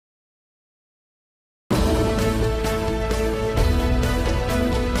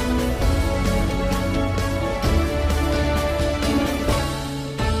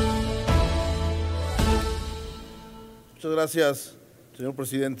gracias, señor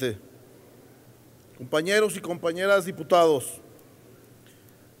presidente. Compañeros y compañeras diputados,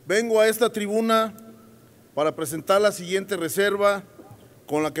 vengo a esta tribuna para presentar la siguiente reserva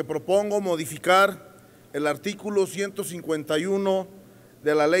con la que propongo modificar el artículo 151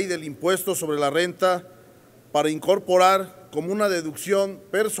 de la Ley del Impuesto sobre la Renta para incorporar como una deducción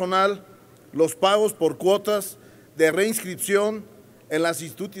personal los pagos por cuotas de reinscripción en las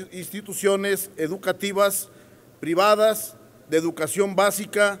instituciones educativas privadas de educación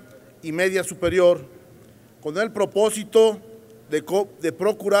básica y media superior, con el propósito de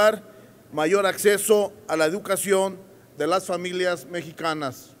procurar mayor acceso a la educación de las familias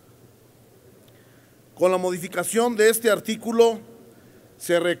mexicanas. Con la modificación de este artículo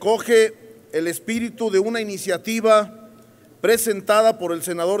se recoge el espíritu de una iniciativa presentada por el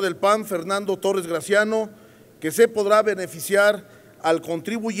senador del PAN, Fernando Torres Graciano, que se podrá beneficiar al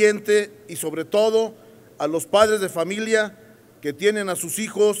contribuyente y sobre todo a los padres de familia que tienen a sus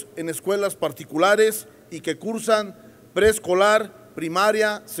hijos en escuelas particulares y que cursan preescolar,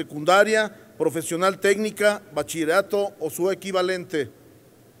 primaria, secundaria, profesional técnica, bachillerato o su equivalente.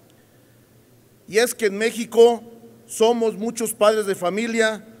 Y es que en México somos muchos padres de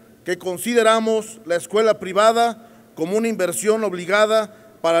familia que consideramos la escuela privada como una inversión obligada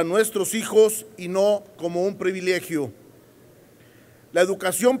para nuestros hijos y no como un privilegio. La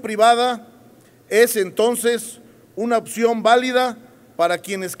educación privada es entonces una opción válida para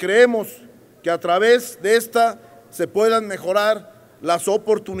quienes creemos que a través de esta se puedan mejorar las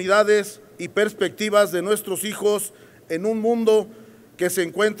oportunidades y perspectivas de nuestros hijos en un mundo que se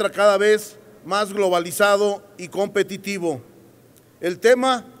encuentra cada vez más globalizado y competitivo. El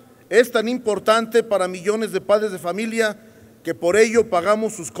tema es tan importante para millones de padres de familia que por ello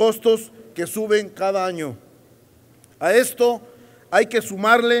pagamos sus costos que suben cada año. A esto hay que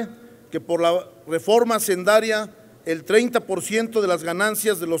sumarle que por la reforma hacendaria el 30% de las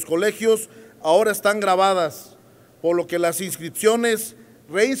ganancias de los colegios ahora están gravadas, por lo que las inscripciones,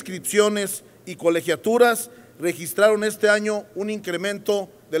 reinscripciones y colegiaturas registraron este año un incremento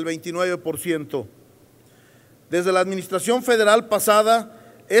del 29%. Desde la administración federal pasada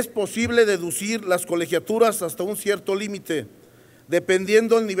es posible deducir las colegiaturas hasta un cierto límite,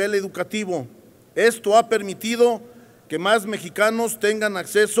 dependiendo del nivel educativo. Esto ha permitido que más mexicanos tengan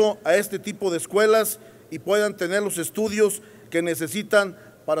acceso a este tipo de escuelas y puedan tener los estudios que necesitan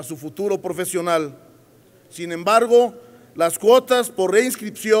para su futuro profesional. Sin embargo, las cuotas por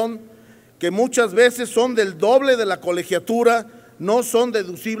reinscripción, que muchas veces son del doble de la colegiatura, no son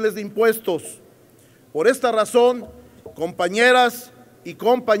deducibles de impuestos. Por esta razón, compañeras y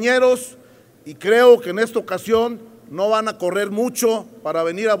compañeros, y creo que en esta ocasión no van a correr mucho para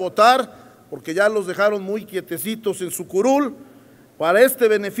venir a votar, porque ya los dejaron muy quietecitos en su curul. Para este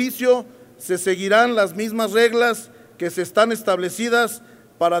beneficio se seguirán las mismas reglas que se están establecidas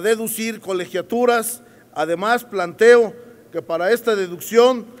para deducir colegiaturas. Además, planteo que para esta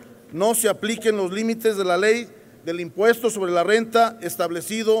deducción no se apliquen los límites de la ley del impuesto sobre la renta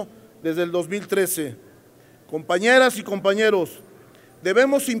establecido desde el 2013. Compañeras y compañeros,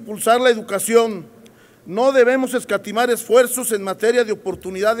 debemos impulsar la educación, no debemos escatimar esfuerzos en materia de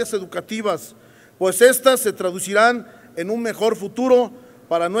oportunidades educativas, pues estas se traducirán en un mejor futuro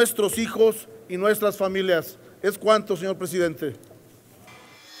para nuestros hijos y nuestras familias. Es cuanto, señor presidente.